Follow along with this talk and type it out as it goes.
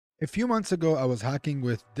A few months ago, I was hacking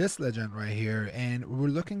with this legend right here, and we were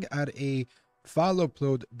looking at a file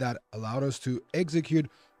upload that allowed us to execute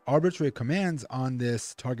arbitrary commands on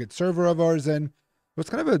this target server of ours. And it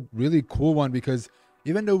was kind of a really cool one because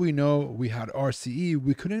even though we know we had RCE,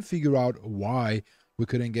 we couldn't figure out why we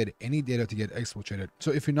couldn't get any data to get exfiltrated.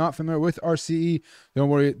 So if you're not familiar with RCE, don't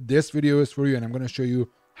worry, this video is for you, and I'm going to show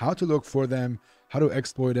you how to look for them, how to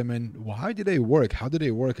exploit them, and why do they work? How do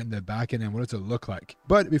they work in the backend, and what does it look like?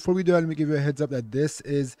 But before we do that, let me give you a heads up that this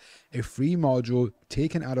is a free module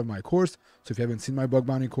taken out of my course. So if you haven't seen my bug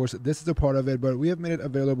bounty course, this is a part of it, but we have made it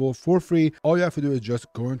available for free. All you have to do is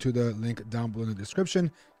just go into the link down below in the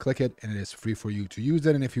description, click it, and it is free for you to use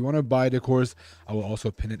it. And if you want to buy the course, I will also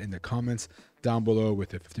pin it in the comments down below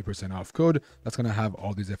with a 50% off code. That's going to have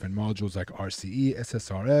all these different modules like RCE,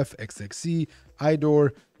 SSRF, XXC,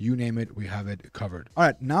 IDOR, you name it, we have it covered. All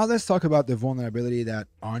right, now let's talk about the vulnerability that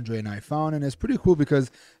Andre and I found. And it's pretty cool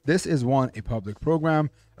because this is a public program.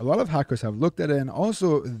 A lot of hackers have looked at it, and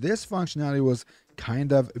also this functionality was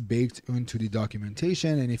kind of baked into the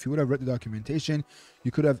documentation. And if you would have read the documentation,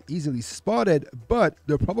 you could have easily spotted, but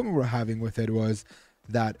the problem we were having with it was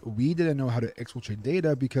that we didn't know how to exfiltrate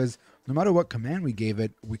data because no matter what command we gave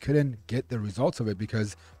it, we couldn't get the results of it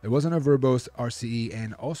because there wasn't a verbose RCE,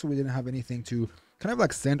 and also we didn't have anything to kind of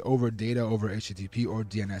like send over data over HTTP or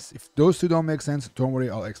DNS. If those two don't make sense, don't worry,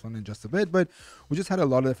 I'll explain in just a bit, but we just had a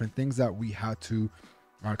lot of different things that we had to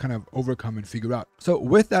kind of overcome and figure out. So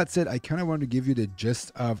with that said, I kind of wanted to give you the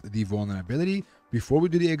gist of the vulnerability before we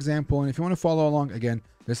do the example. And if you want to follow along, again,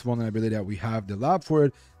 this vulnerability that we have, the lab for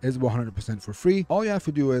it is 100% for free. All you have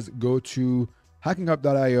to do is go to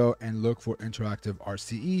hackingup.io and look for interactive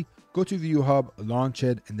RCE, go to View Hub, launch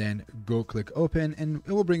it, and then go click open, and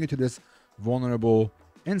it will bring you to this vulnerable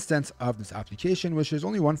instance of this application, which is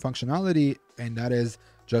only one functionality, and that is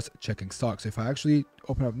just checking stocks. So if I actually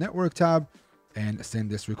open up network tab and send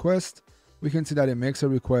this request, we can see that it makes a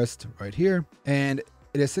request right here, and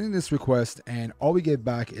it is sending this request, and all we get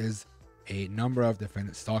back is a number of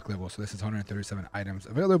different stock levels. So this is 137 items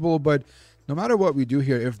available, but no matter what we do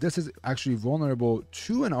here, if this is actually vulnerable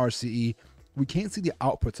to an RCE, we can't see the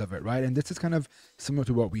outputs of it, right? And this is kind of similar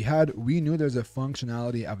to what we had. We knew there's a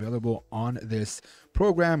functionality available on this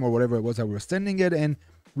program or whatever it was that we're sending it, and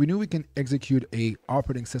we knew we can execute a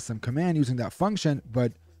operating system command using that function,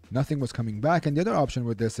 but nothing was coming back. And the other option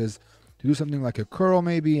with this is to do something like a curl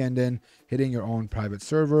maybe, and then hitting your own private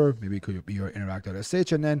server, maybe it could be your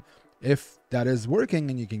interact.sh, and then if that is working,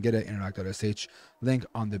 and you can get an interact.sh link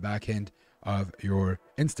on the back end of your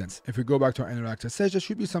instance. If we go back to our interact.sh, there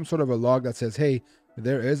should be some sort of a log that says, hey,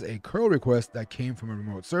 there is a curl request that came from a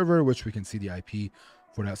remote server, which we can see the IP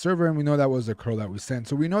for that server, and we know that was the curl that we sent.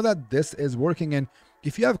 So we know that this is working, and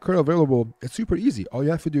if you have curl available, it's super easy. All you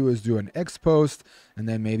have to do is do an X post, and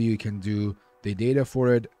then maybe you can do the data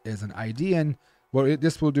for it as an ID, and what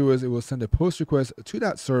this will do is it will send a post request to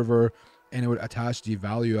that server, and it would attach the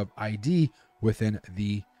value of ID within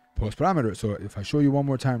the post parameter. So if I show you one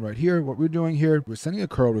more time right here, what we're doing here, we're sending a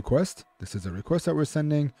curl request. This is a request that we're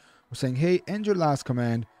sending. We're saying, hey, end your last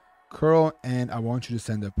command, curl, and I want you to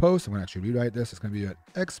send a post. I'm going to actually rewrite this. It's going to be an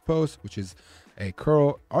X post, which is a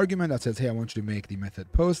curl argument that says, hey, I want you to make the method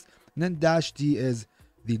post. And then -d is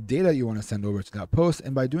the data you want to send over to that post.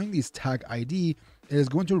 And by doing these tag ID, it is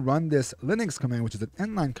going to run this Linux command, which is an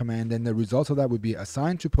inline command, and the results of that would be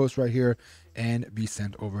assigned to post right here and be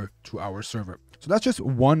sent over to our server. So that's just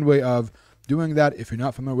one way of doing that. If you're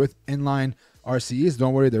not familiar with inline RCEs,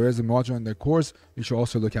 don't worry, there is a module in the course. You should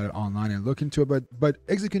also look at it online and look into it. But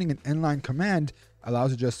executing an inline command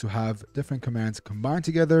allows you just to have different commands combined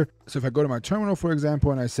together. So if I go to my terminal, for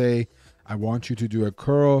example, and I say, I want you to do a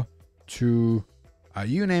curl to a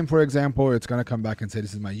uname, for example, it's going to come back and say,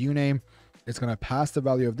 this is my uname. It's going to pass the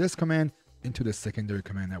value of this command into the secondary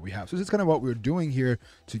command that we have. So this is kind of what we're doing here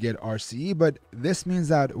to get RCE, but this means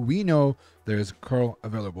that we know there's curl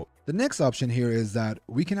available. The next option here is that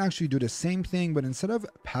we can actually do the same thing, but instead of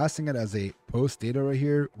passing it as a post data right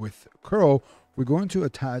here with curl, we're going to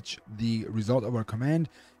attach the result of our command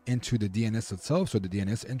into the DNS itself. So the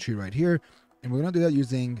DNS entry right here, and we're going to do that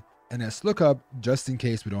using NS lookup, just in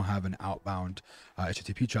case we don't have an outbound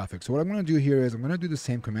HTTP traffic. So what I'm going to do here is I'm going to do the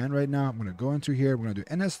same command right now. I'm going to go into here. We're going to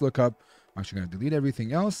do NS lookup. I'm actually going to delete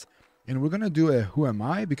everything else. And we're going to do a who am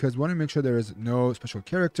I, because we want to make sure there is no special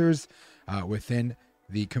characters within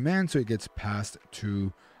the command, so it gets passed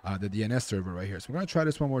to the DNS server right here. So we're going to try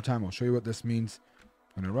this one more time. I'll show you what this means.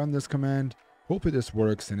 I'm going to run this command. Hopefully this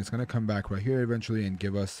works, and it's going to come back right here eventually and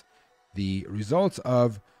give us the results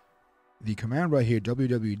of the command right here,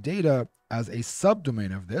 www data, as a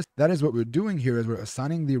subdomain of this. That is what we're doing here, is we're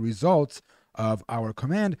assigning the results of our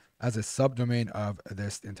command as a subdomain of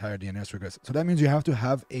this entire DNS request. So that means you have to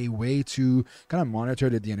have a way to kind of monitor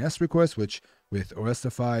the DNS request, which with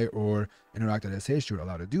OSify or Interact.sh, you're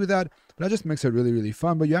allowed to do that. But that just makes it really, really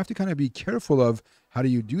fun. But you have to kind of be careful of how do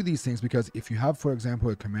you do these things, because if you have, for example,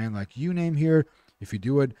 a command like uname here, if you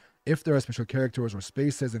do it, if there are special characters or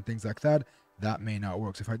spaces and things like that, that may not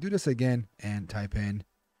work. So if I do this again and type in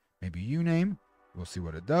maybe uname, we'll see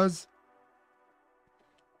what it does.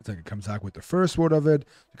 It's like it comes back with the first word of it.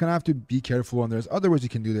 You kind of have to be careful, and there's other ways you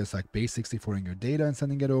can do this, like base64ing your data and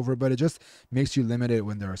sending it over, but it just makes you limited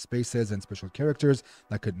when there are spaces and special characters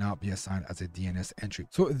that could not be assigned as a DNS entry.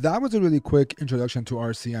 So that was a really quick introduction to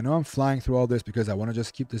RC. I know I'm flying through all this because I want to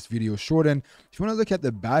just keep this video short, and if you want to look at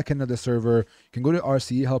the back end of the server, you can go to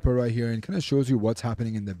RC helper right here, and it kind of shows you what's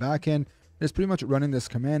happening in the back end. It's pretty much running this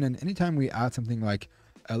command, and anytime we add something like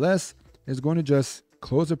ls, it's going to just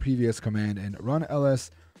close the previous command and run ls.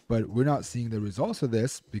 But we're not seeing the results of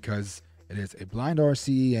this because it is a blind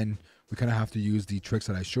RC, and we kind of have to use the tricks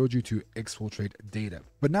that I showed you to exfiltrate data.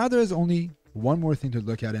 But now there's only one more thing to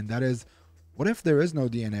look at, and that is, what if there is no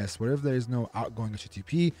DNS? What if there is no outgoing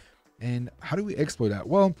HTTP? And how do we exploit that?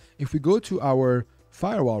 Well, if we go to our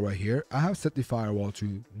firewall right here, I have set the firewall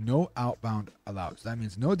to no outbound allowed. So that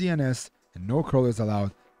means no DNS and no curl is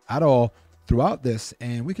allowed at all throughout this.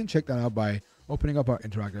 And we can check that out by opening up our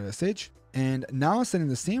Interact.sh. And now sending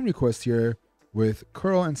the same request here with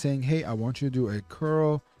curl and saying, hey, I want you to do a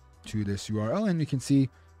curl to this URL. And you can see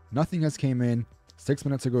nothing has came in. 6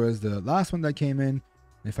 minutes ago is the last one that came in. And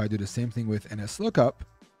if I do the same thing with NS lookup,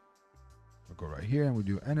 we'll go right here and we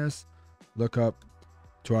do NS lookup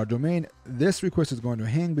to our domain. This request is going to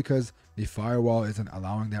hang because the firewall isn't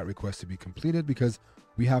allowing that request to be completed because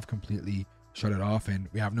we have completely shut it off and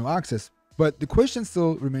we have no access. But the question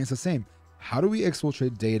still remains the same. How do we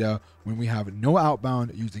exfiltrate data when we have no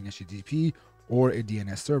outbound using HTTP or a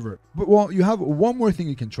DNS server? But well, you have one more thing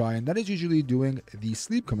you can try, and that is usually doing the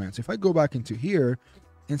sleep command. So if I go back into here,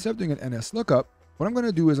 instead of doing an NS lookup, what I'm going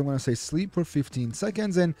to do is I'm going to say sleep for 15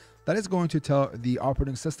 seconds, and that is going to tell the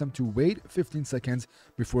operating system to wait 15 seconds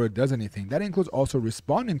before it does anything. That includes also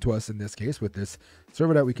responding to us in this case with this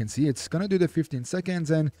server that we can see. It's going to do the 15 seconds,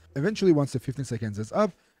 and eventually once the 15 seconds is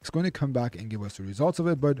up, it's going to come back and give us the results of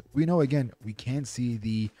it. But we know, again, we can't see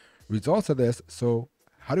the results of this. So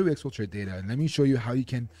how do we exfiltrate data? And let me show you how you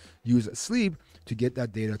can use sleep to get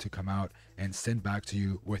that data to come out and send back to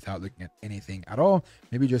you without looking at anything at all.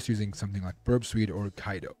 Maybe just using something like Burp Suite or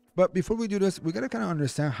Kaido. But before we do this, we got to kind of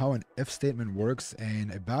understand how an if statement works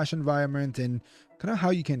in a bash environment and kind of how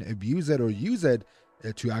you can abuse it or use it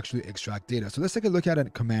to actually extract data. So let's take a look at a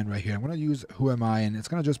command right here. I'm going to use who am I, and it's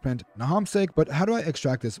going to just print NahamSec. But how do I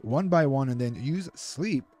extract this one by one and then use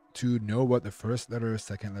sleep to know what the first letter,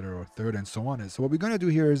 second letter, or third, and so on is? So what we're going to do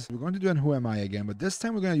here is we're going to do an who am I again, but this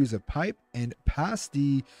time we're going to use a pipe and pass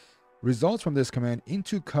the results from this command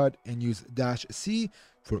into cut and use -c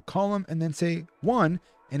for column and then say 1,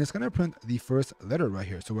 and it's going to print the first letter right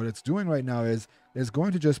here. So what it's doing right now is it's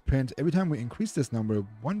going to just print every time we increase this number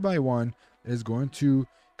one by one. It is going to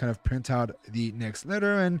kind of print out the next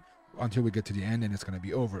letter and until we get to the end, and it's going to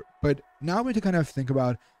be over. But now we need to kind of think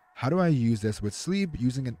about, how do I use this with sleep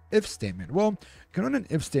using an if statement? Well, you can run an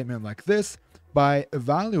if statement like this by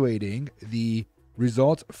evaluating the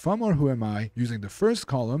results from our who am I using the first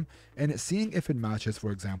column and seeing if it matches,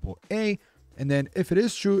 for example, A. And then if it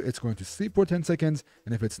is true, it's going to sleep for 10 seconds.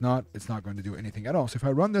 And if it's not going to do anything at all. So if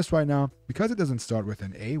I run this right now, because it doesn't start with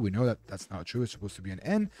an A, we know that that's not true. It's supposed to be an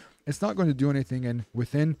N. It's not going to do anything. And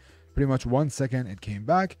within pretty much 1 second, it came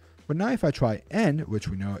back. But now if I try N, which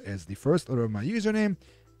we know is the first letter of my username,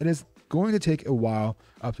 it is going to take a while,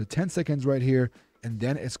 up to 10 seconds right here. And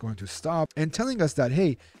then it's going to stop and telling us that,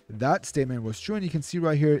 hey, that statement was true. And you can see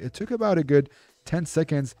right here, it took about a good 10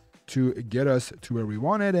 seconds to get us to where we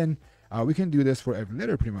wanted. And we can do this for every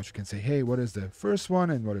letter pretty much. We can say, hey, what is the first one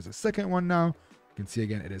and what is the second one now? You can see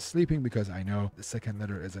again, it is sleeping because I know the second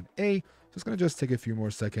letter is an A. So it's going to just take a few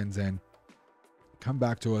more seconds and come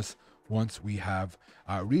back to us once we have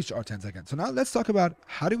reached our 10 seconds. So now let's talk about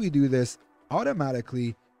how do we do this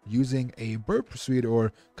automatically using a Burp Suite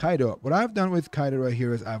or Kaido. What I've done with Kaido right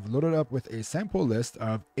here is I've loaded up with a sample list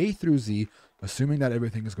of A through Z, assuming that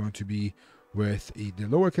everything is going to be with the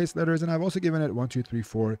lowercase letters. And I've also given it 1, 2, 3,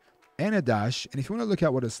 4, and a dash. And if you want to look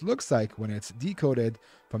at what this looks like when it's decoded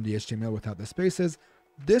from the HTML without the spaces,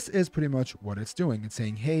 this is pretty much what it's doing. It's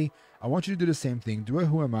saying, hey, I want you to do the same thing. Do a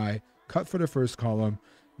who am I, cut for the first column.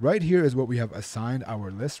 Right here is what we have assigned our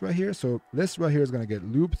list right here. So list right here is going to get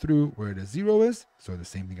looped through where the 0 is. So the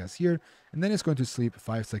same thing as here. And then it's going to sleep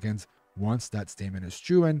 5 seconds once that statement is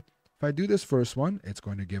true. And if I do this first one, it's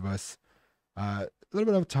going to give us A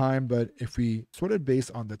little bit of time, but if we sort it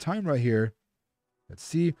based on the time right here, let's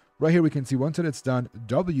see. Right here, we can see once it's done,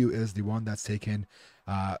 W is the one that's taken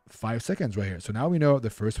 5 seconds right here. So now we know the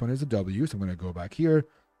first one is a W. So I'm going to go back here,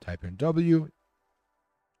 type in W,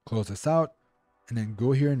 close this out, and then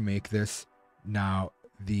go here and make this now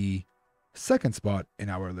the second spot in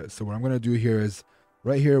our list. So what I'm going to do here is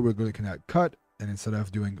right here, we're going to cut, and instead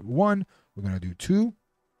of doing 1, we're going to do 2.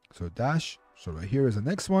 So dash. So right here is the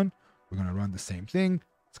next one. We're going to run the same thing.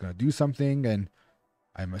 It's going to do something, and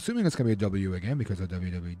I'm assuming it's going to be a W again because of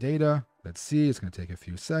www data. Let's see. It's going to take a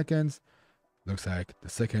few seconds. Looks like the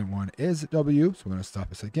second one is W. So we're going to stop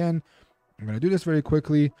this again. I'm going to do this very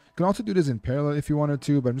quickly. You can also do this in parallel if you wanted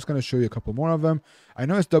to, but I'm just going to show you a couple more of them. I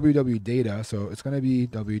know it's www data, so it's going to be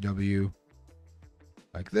www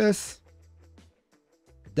like this.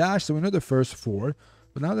 Dash, so we know the first 4.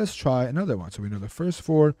 But now let's try another one. So we know the first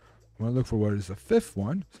 4. We want to look for what is the 5th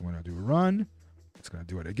one. So I'm going to do run. It's going to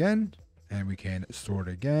do it again. And we can sort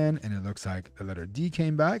again. And it looks like the letter D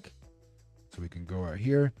came back. So we can go right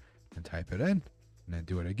here and type it in. And then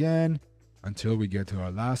do it again until we get to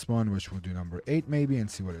our last one, which we'll do number 8 maybe and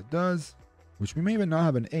see what it does. Which we may even not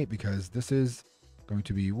have an 8 because this is going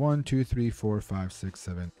to be 1, 2, 3, 4, 5, 6,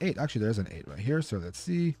 7, 8. Actually, there's an 8 right here. So let's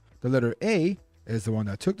see. The letter A is the one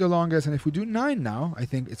that took the longest, and if we do 9 now, I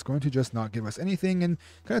think it's going to just not give us anything and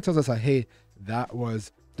kind of tells us like, hey, that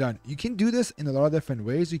was done. You can do this in a lot of different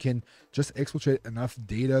ways. You can just exfiltrate enough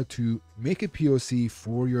data to make a POC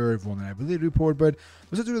for your vulnerability report, but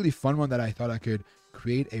this is a really fun one that I thought I could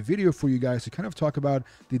create a video for you guys to kind of talk about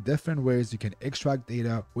the different ways you can extract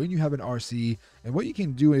data when you have an RC and what you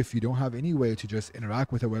can do if you don't have any way to just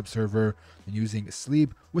interact with a web server and using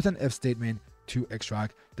sleep with an if statement to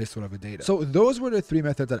extract this sort of a data. So those were the 3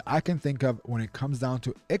 methods that I can think of when it comes down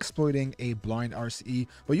to exploiting a blind RCE.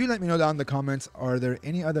 But you let me know down in the comments, are there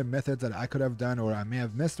any other methods that I could have done or I may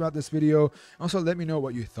have missed throughout this video? Also, let me know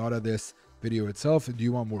what you thought of this video itself. Do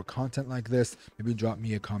you want more content like this? Maybe drop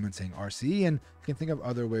me a comment saying RCE, and you can think of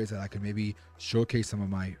other ways that I can maybe showcase some of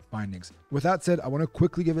my findings. With that said, I want to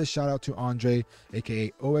quickly give a shout out to Andre,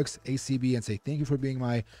 aka OXACB, and say thank you for being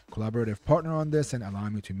my collaborative partner on this and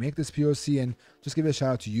allowing me to make this POC, and just give a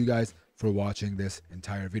shout out to you guys for watching this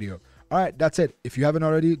entire video. All right, that's it. If you haven't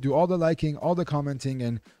already, do all the liking, all the commenting,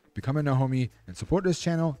 and become a Nahomie and support this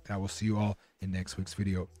channel, and I will see you all in next week's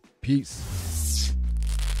video. Peace.